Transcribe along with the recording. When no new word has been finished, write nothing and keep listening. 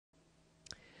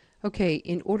Okay,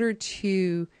 in order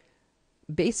to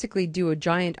basically do a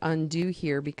giant undo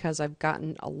here, because I've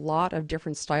gotten a lot of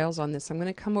different styles on this, I'm going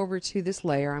to come over to this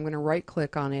layer, I'm going to right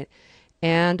click on it,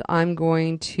 and I'm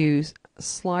going to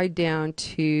slide down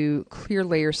to clear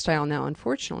layer style. Now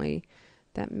unfortunately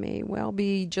that may well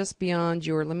be just beyond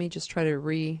your, let me just try to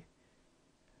resize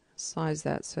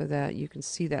that so that you can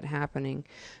see that happening.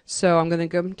 So I'm going to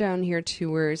go down here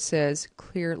to where it says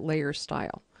clear layer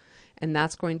style, and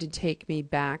that's going to take me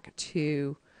back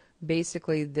to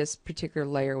basically this particular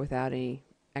layer without any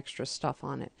extra stuff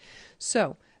on it.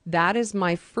 So that is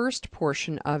my first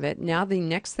portion of it. Now the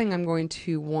next thing I'm going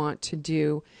to want to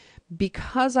do,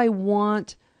 because I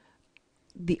want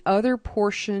the other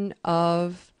portion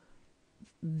of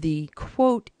the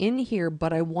quote in here,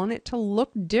 but I want it to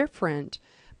look different,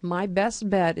 my best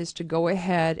bet is to go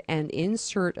ahead and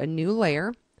insert a new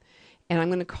layer, and I'm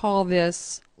going to call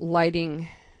this lighting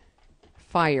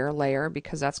fire layer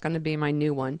because that's going to be my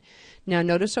new one. Now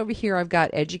notice over here I've got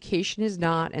education is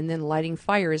not, and then lighting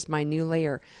fire is my new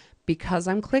layer. Because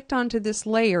I'm clicked onto this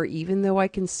layer, even though I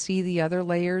can see the other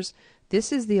layers,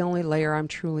 this is the only layer I'm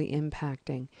truly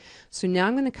impacting. So now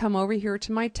I'm going to come over here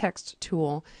to my text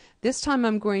tool. This time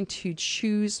I'm going to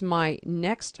choose my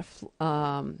next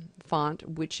font,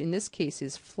 which in this case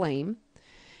is Flame.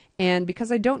 And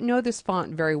because I don't know this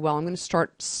font very well, I'm going to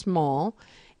start small,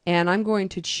 and I'm going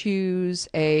to choose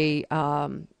a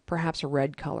perhaps a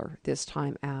red color this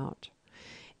time out.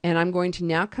 And I'm going to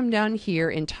now come down here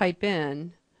and type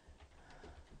in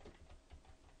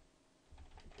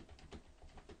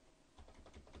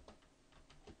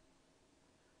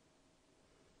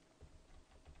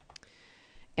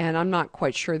and I'm not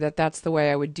quite sure that that's the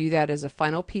way I would do that as a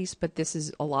final piece, but this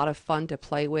is a lot of fun to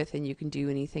play with and you can do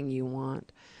anything you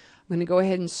want. I'm going to go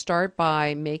ahead and start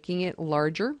by making it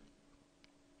larger,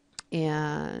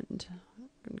 and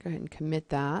I'm going to go ahead and commit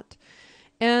that,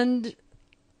 and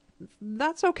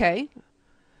that's okay.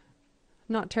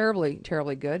 Not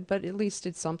terribly good, but at least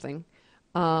it's something.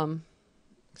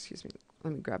 Excuse me,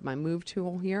 let me grab my move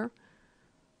tool here,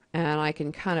 and I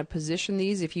can kind of position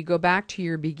these. If you go back to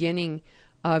your beginning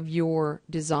of your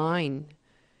design,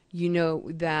 you know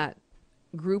that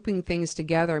grouping things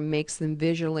together makes them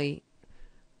visually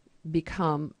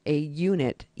become a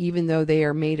unit, even though they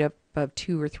are made up of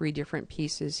 2 or 3 different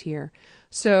pieces here.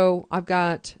 So I've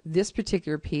got this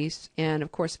particular piece, and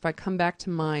of course if I come back to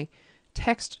my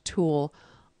text tool,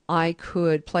 I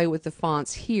could play with the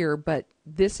fonts here, but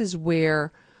this is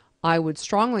where I would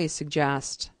strongly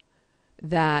suggest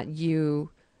that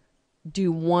you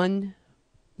do one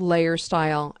layer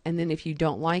style, and then if you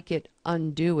don't like it,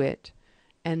 undo it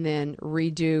and then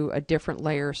redo a different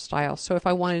layer style. So if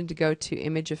I wanted to go to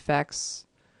image effects,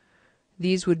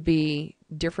 these would be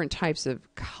different types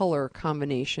of color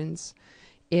combinations.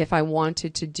 If I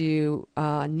wanted to do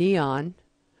neon,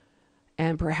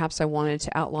 and perhaps I wanted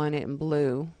to outline it in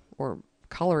blue or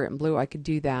color it in blue, I could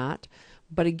do that.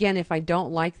 But again, if I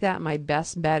don't like that, my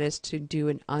best bet is to do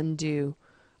an undo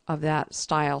of that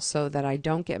style so that I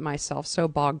don't get myself so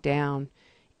bogged down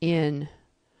in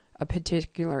a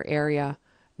particular area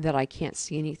that I can't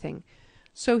see anything.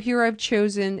 So here I've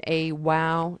chosen a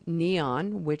wow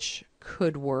neon, which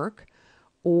could work,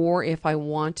 or if I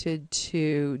wanted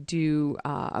to do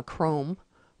a chrome,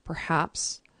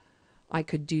 perhaps I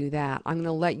could do that. I'm going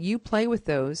to let you play with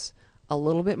those a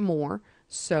little bit more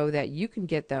so that you can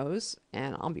get those,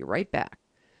 and I'll be right back.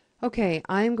 Okay,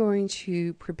 I'm going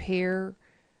to prepare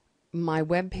my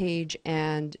web page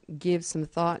and give some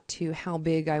thought to how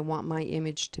big I want my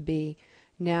image to be.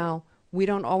 Now, we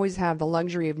don't always have the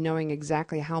luxury of knowing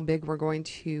exactly how big we're going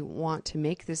to want to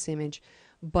make this image,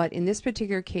 but in this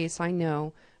particular case I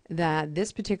know that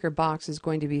this particular box is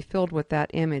going to be filled with that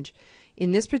image.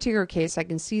 In this particular case I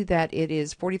can see that it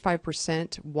is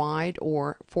 45% wide,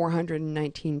 or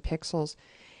 419 pixels,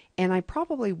 and I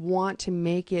probably want to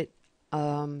make it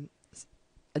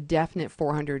a definite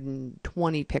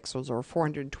 420 pixels or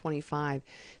 425.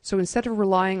 So instead of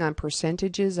relying on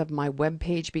percentages of my web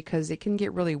page, because it can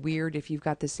get really weird if you've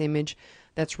got this image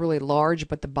that's really large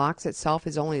but the box itself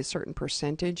is only a certain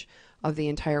percentage of the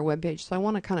entire web page. So I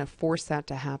want to kind of force that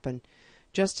to happen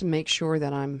just to make sure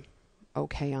that I'm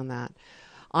okay on that.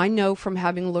 I know from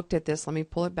having looked at this, let me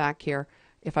pull it back here,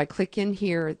 if I click in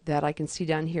here, that I can see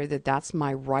down here that that's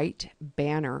my right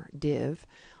banner div.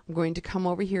 I'm going to come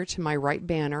over here to my right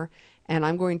banner, and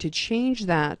I'm going to change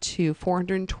that to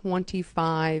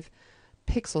 425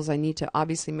 pixels. I need to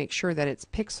obviously make sure that it's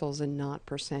pixels and not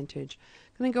percentage.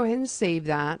 I'm going to go ahead and save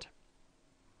that.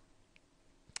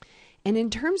 And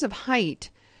in terms of height,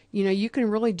 you know, you can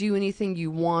really do anything you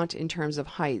want in terms of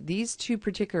height. These two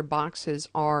particular boxes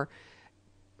are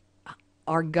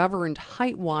are governed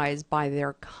height-wise by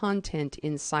their content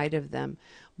inside of them.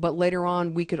 But later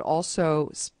on, we could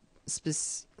also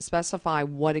specify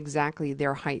what exactly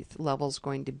their height level is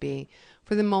going to be.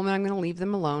 For the moment, I'm going to leave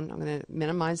them alone. I'm going to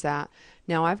minimize that.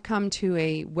 Now I've come to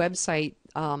a website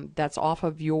that's off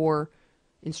of your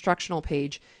instructional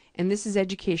page, and this is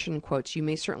education quotes. You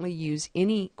may certainly use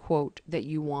any quote that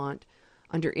you want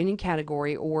under any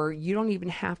category, or you don't even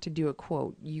have to do a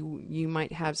quote. You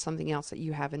might have something else that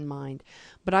you have in mind.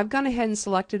 But I've gone ahead and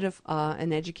selected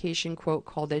an education quote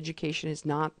called "Education is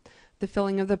not the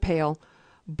filling of the pail,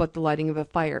 but the lighting of a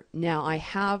fire." Now I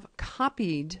have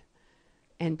copied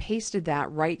and pasted that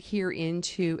right here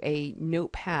into a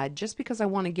notepad just because I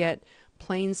want to get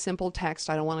plain simple text.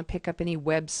 I don't want to pick up any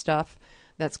web stuff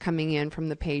that's coming in from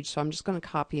the page, so I'm just going to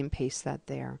copy and paste that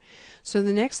there. So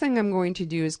the next thing I'm going to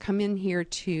do is come in here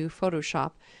to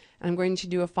Photoshop, and I'm going to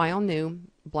do a file new,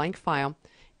 blank file,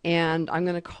 and I'm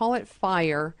going to call it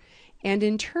fire. And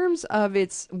in terms of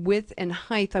its width and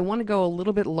height, I want to go a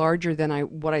little bit larger than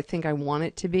what I think I want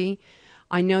it to be.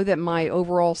 I know that my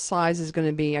overall size is going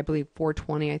to be, I believe,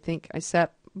 420, I think I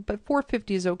set, but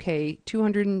 450 is okay,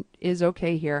 200 is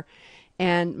okay here.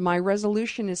 And my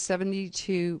resolution is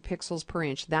 72 pixels per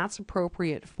inch. That's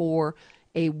appropriate for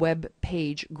a web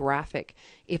page graphic.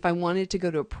 If I wanted to go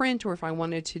to a print, or if I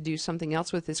wanted to do something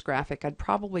else with this graphic, I'd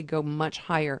probably go much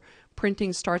higher.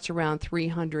 Printing starts around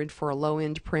 300 for a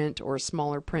low-end print or a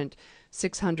smaller print,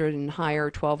 600 and higher,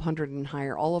 1200 and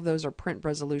higher. All of those are print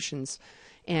resolutions.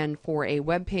 And for a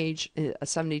web page, a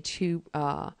 72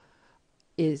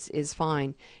 is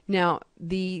fine. Now,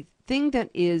 the thing that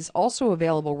is also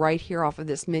available right here off of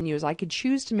this menu is I could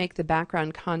choose to make the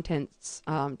background contents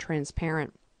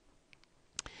transparent.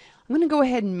 I'm going to go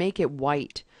ahead and make it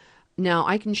white. Now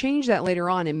I can change that later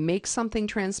on and make something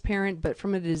transparent, but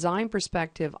from a design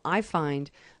perspective, I find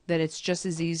that it's just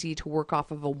as easy to work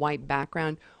off of a white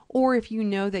background. Or if you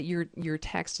know that your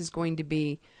text is going to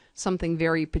be something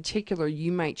very particular,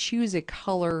 you might choose a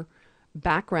color,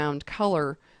 background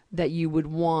color, that you would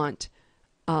want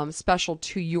special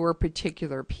to your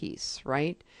particular piece,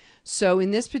 right? So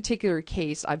in this particular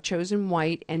case, I've chosen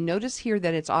white, and notice here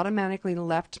that it's automatically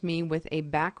left me with a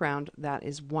background that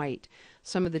is white.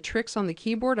 Some of the tricks on the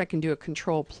keyboard, I can do a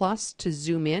Control plus to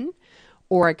zoom in,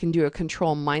 or I can do a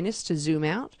Control minus to zoom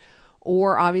out,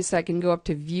 or obviously I can go up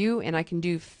to View and I can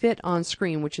do Fit on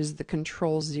Screen, which is the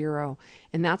Control 0,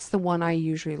 and that's the one I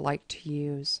usually like to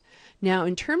use. Now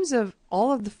in terms of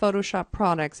all of the Photoshop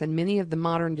products and many of the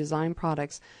modern design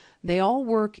products, they all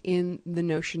work in the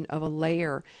notion of a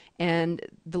layer, and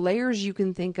the layers you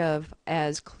can think of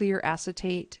as clear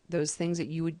acetate, those things that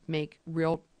you would make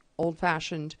real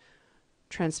old-fashioned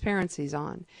transparencies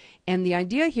on. And the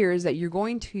idea here is that you're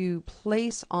going to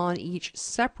place on each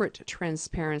separate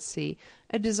transparency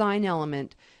a design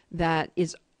element that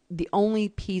is the only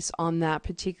piece on that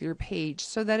particular page,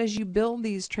 so that as you build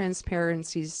these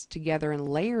transparencies together and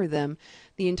layer them,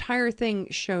 the entire thing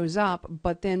shows up.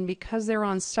 But then because they're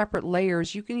on separate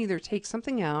layers, you can either take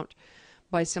something out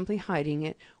by simply hiding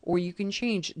it, or you can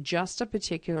change just a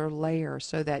particular layer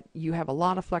so that you have a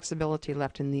lot of flexibility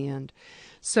left in the end.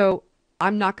 So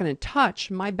I'm not going to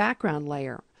touch my background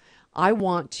layer. I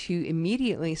want to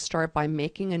immediately start by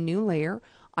making a new layer.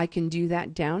 I can do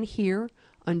that down here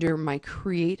under my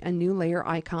Create a New Layer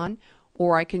icon,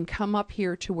 or I can come up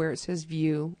here to where it says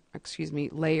View,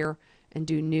 Layer, and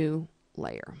do New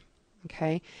Layer.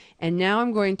 Okay, and now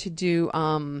I'm going to do,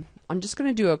 I'm just going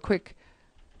to do a quick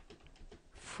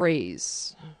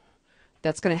phrase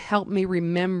that's going to help me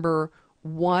remember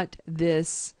what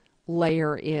this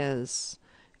layer is.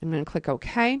 I'm going to click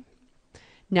OK.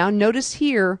 Now notice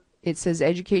here it says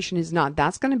Education is not.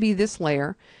 That's going to be this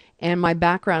layer, and my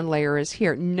background layer is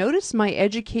here. Notice my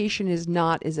Education is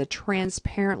not is a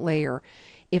transparent layer.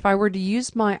 If I were to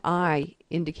use my eye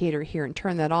indicator here and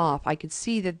turn that off, I could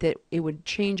see that it would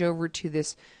change over to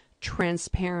this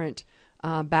transparent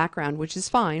background, which is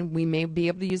fine. We may be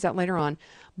able to use that later on.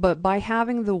 But by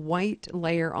having the white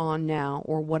layer on now,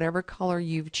 or whatever color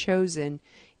you've chosen,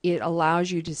 it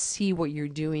allows you to see what you're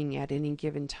doing at any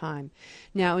given time.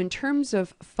 Now in terms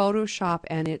of Photoshop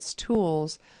and its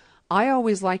tools, I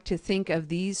always like to think of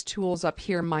these tools up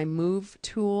here, my Move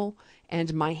tool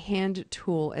and my Hand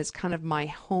tool, as kind of my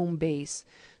home base,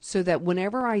 so that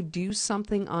whenever I do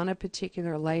something on a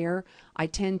particular layer, I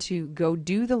tend to go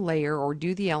do the layer or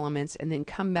do the elements and then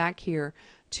come back here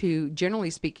to, generally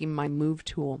speaking, my Move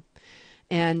tool.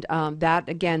 And that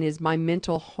again is my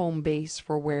mental home base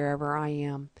for wherever I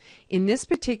am. In this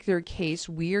particular case,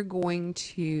 we are going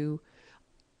to,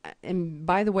 and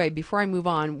by the way, before I move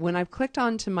on, when I've clicked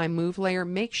onto my Move layer,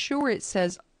 make sure it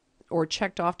says or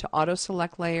checked off to auto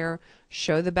select layer,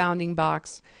 show the bounding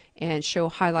box, and show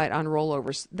highlight on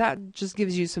rollovers. That just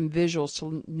gives you some visuals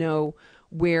to know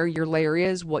where your layer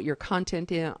is, what your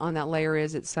content on that layer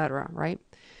is, etc. Right?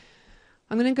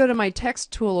 I'm going to go to my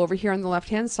text tool over here on the left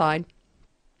hand side.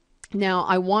 Now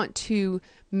I want to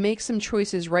make some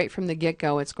choices right from the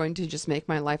get-go. It's going to just make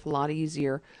my life a lot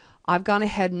easier. I've gone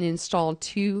ahead and installed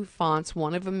two fonts.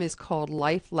 One of them is called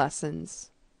Life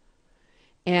Lessons.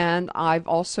 And I've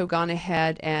also gone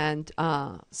ahead and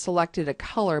selected a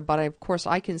color, but of course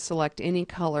I can select any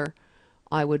color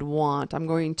I would want. I'm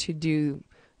going to do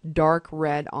dark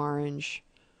red orange,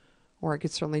 or I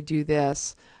could certainly do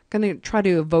this. I'm going to try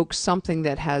to evoke something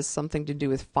that has something to do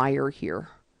with fire here.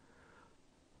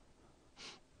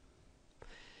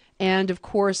 And of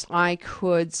course I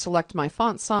could select my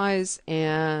font size,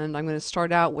 and I'm going to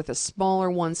start out with a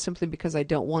smaller one simply because I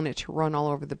don't want it to run all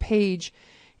over the page.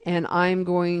 And I'm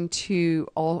going to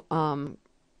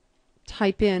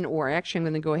type in, or actually I'm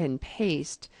going to go ahead and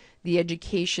paste the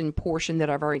education portion that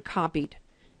I've already copied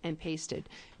and pasted.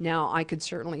 Now I could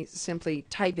certainly simply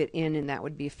type it in and that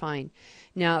would be fine.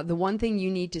 Now the one thing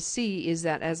you need to see is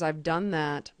that as I've done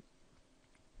that,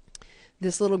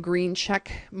 this little green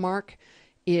check mark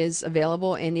is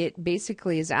available, and it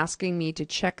basically is asking me to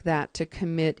check that to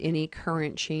commit any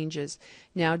current changes.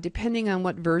 Now depending on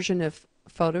what version of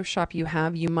Photoshop you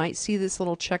have, you might see this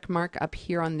little check mark up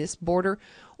here on this border,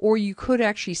 or you could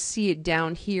actually see it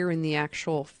down here in the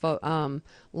actual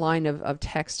line of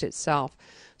text itself.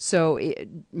 So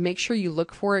make sure you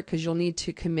look for it, because you'll need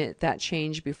to commit that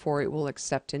change before it will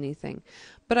accept anything.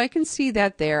 But I can see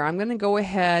that there. I'm going to go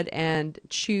ahead and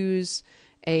choose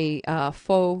a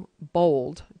faux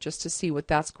bold just to see what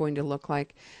that's going to look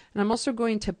like. And I'm also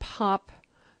going to pop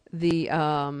the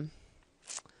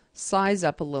size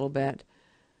up a little bit,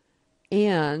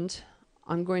 and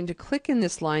I'm going to click in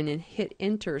this line and hit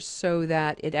enter so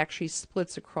that it actually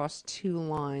splits across two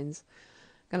lines.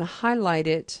 I'm going to highlight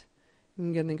it.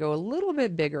 I'm going to go a little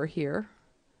bit bigger here,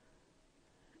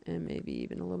 and maybe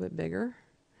even a little bit bigger.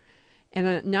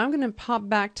 And now I'm going to pop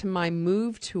back to my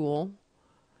move tool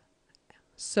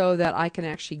so that I can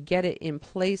actually get it in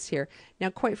place here. Now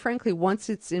quite frankly, once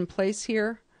it's in place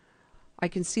here, I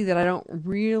can see that I don't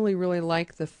really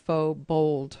like the faux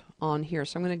bold on here.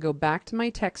 So I'm going to go back to my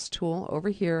text tool over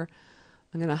here.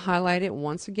 I'm going to highlight it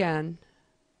once again,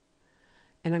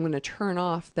 and I'm going to turn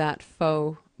off that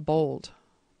faux bold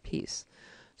piece.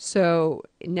 So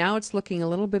now it's looking a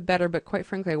little bit better, but quite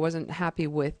frankly I wasn't happy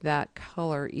with that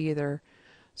color either.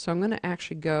 So I'm going to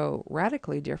actually go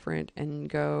radically different and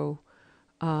go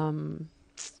I'm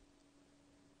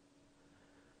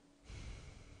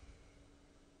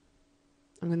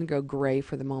going to go gray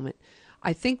for the moment.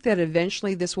 I think that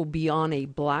eventually this will be on a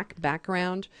black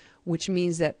background, which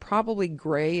means that probably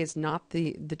gray is not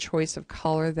the choice of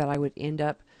color that I would end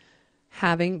up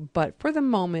having, but for the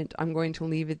moment I'm going to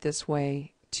leave it this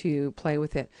way to play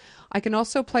with it. I can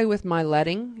also play with my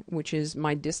leading, which is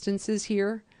my distances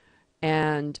here,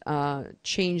 and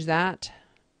change that.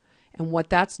 And what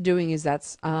that's doing is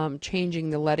that's changing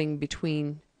the leading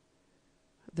between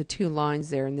the two lines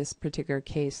there in this particular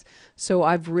case. So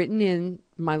I've written in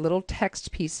my little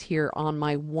text piece here on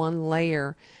my one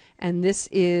layer, and this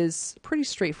is pretty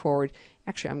straightforward.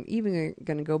 Actually, I'm even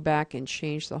going to go back and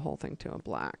change the whole thing to a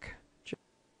black.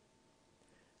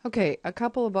 Okay, a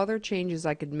couple of other changes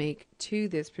I could make to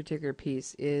this particular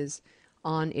piece is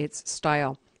on its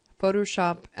style.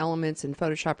 Photoshop Elements and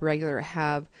Photoshop Regular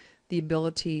have the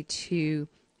ability to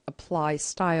apply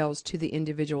styles to the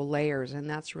individual layers, and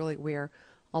that's really where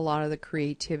a lot of the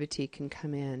creativity can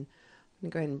come in. I'm going to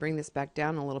go ahead and bring this back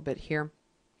down a little bit here.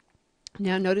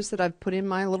 Now notice that I've put in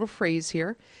my little phrase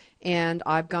here, and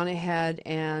I've gone ahead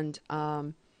and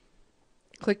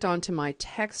clicked onto my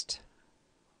text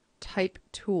type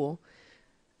tool.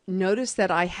 Notice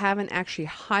that I haven't actually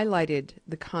highlighted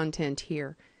the content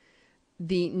here.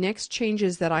 The next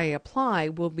changes that I apply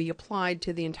will be applied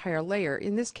to the entire layer.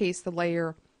 In this case, the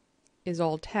layer is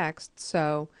all text,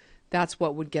 so that's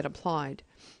what would get applied.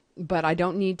 But I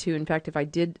don't need to. In fact, if I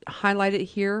did highlight it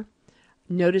here,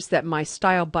 notice that my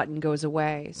style button goes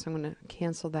away. So I'm going to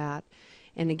cancel that.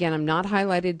 And again, I'm not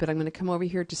highlighted, but I'm going to come over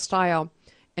here to style,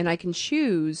 and I can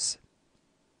choose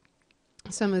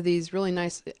some of these really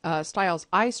nice styles.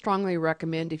 I strongly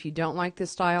recommend, if you don't like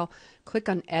this style, click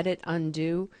on Edit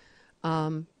Undo.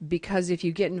 Because if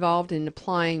you get involved in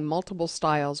applying multiple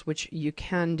styles, which you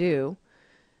can do,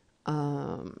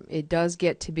 it does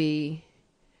get to be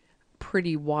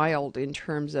pretty wild in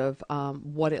terms of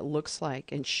what it looks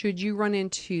like. And should you run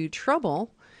into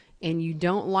trouble and you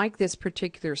don't like this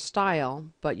particular style,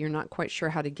 but you're not quite sure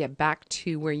how to get back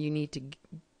to where you need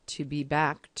to be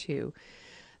back to,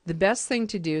 the best thing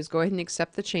to do is go ahead and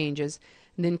accept the changes,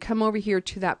 and then come over here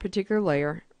to that particular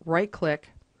layer, right click,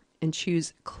 and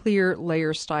choose Clear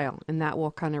Layer Style, and that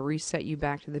will kind of reset you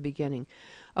back to the beginning.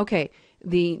 Okay,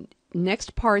 the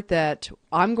next part that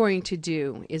I'm going to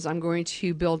do is I'm going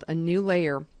to build a new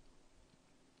layer,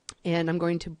 and I'm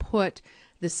going to put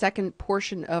the second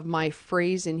portion of my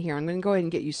phrase in here. I'm going to go ahead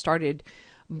and get you started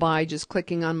by just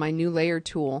clicking on my new layer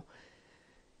tool.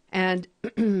 And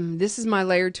this is my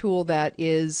layer tool that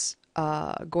is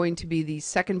going to be the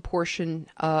second portion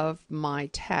of my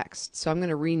text. So I'm going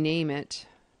to rename it.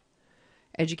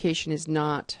 Education is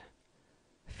not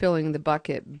filling the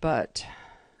bucket, but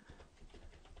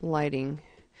lighting.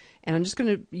 And I'm just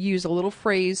going to use a little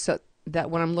phrase so that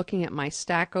when I'm looking at my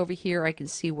stack over here, I can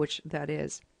see which that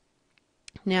is.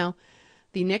 Now,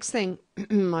 the next thing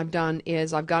I've done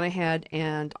is I've gone ahead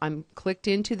and I'm clicked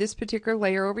into this particular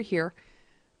layer over here.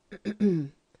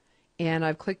 And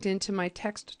I've clicked into my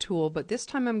text tool, but this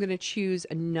time I'm going to choose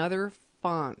another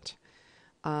font.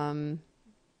 I'm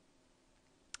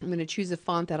going to choose a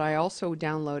font that I also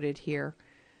downloaded here,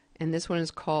 and this one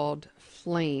is called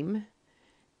Flame,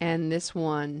 and this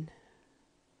one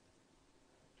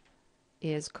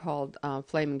is called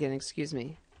Flame again, excuse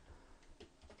me.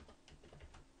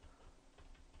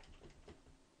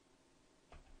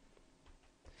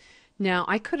 Now,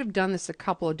 I could have done this a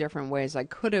couple of different ways. I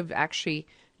could have actually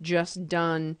just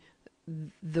done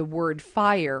the word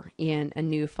fire in a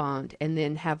new font and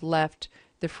then have left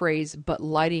the phrase but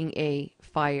lighting a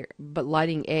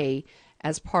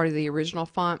as part of the original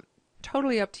font.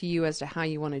 Totally up to you as to how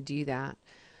you want to do that.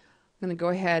 I'm going to go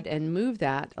ahead and move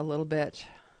that a little bit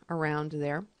around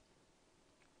there.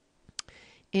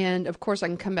 And of course I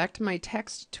can come back to my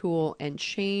text tool and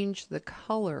change the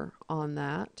color on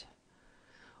that.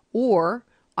 Or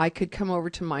I could come over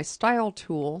to my style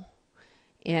tool,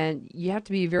 and you have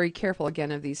to be very careful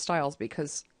again of these styles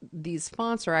because these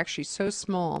fonts are actually so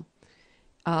small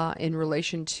in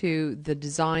relation to the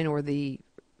design or the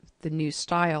new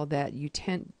style that you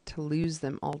tend to lose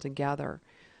them altogether.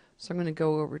 So I'm going to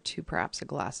go over to perhaps a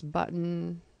glass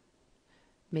button,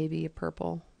 maybe a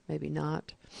purple, maybe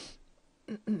not.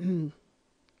 In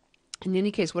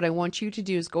any case, what I want you to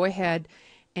do is go ahead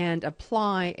and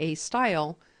apply a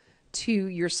style to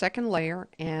your second layer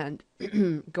and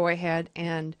go ahead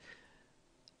and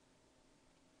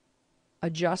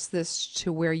adjust this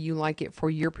to where you like it for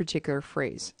your particular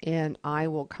phrase. And I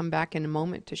will come back in a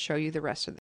moment to show you the rest of it.